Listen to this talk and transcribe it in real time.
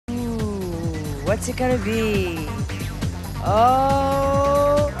What's it gonna be?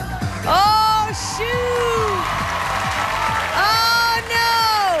 Oh. Oh, shoot! Oh,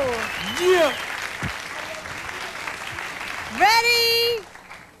 no! Yeah! Ready?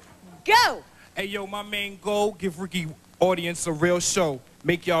 Go! Hey, yo, my main goal, give Ricki audience a real show.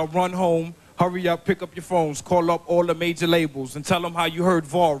 Make y'all run home, hurry up, pick up your phones, call up all the major labels, and tell them how you heard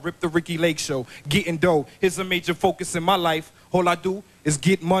Vol rip the Ricki Lake Show. Getting dough, here's a major focus in my life. All I do is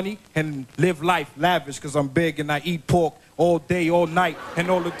get money and live life lavish, because I'm big and I eat pork all day, all night, and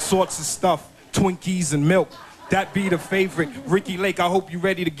all the sorts of stuff, Twinkies and milk. That be the favorite. Ricki Lake, I hope you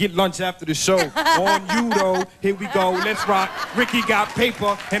ready to get lunch after the show. On you, though. Here we go. Let's rock. Ricki got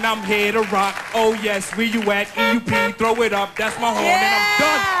paper, and I'm here to rock. Oh, yes. Where you at? EUP. Throw it up. That's my horn, and I'm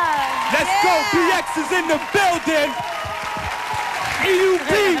done. Let's go. BX is in the building.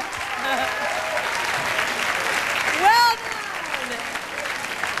 EUP. Well done.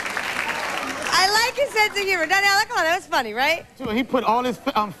 I like his sense of humor. Daniela, come on, that was funny, right? He put all his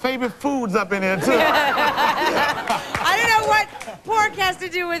favorite foods up in there, too. I don't know what pork has to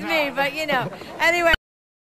do with me, but, you know. Anyway.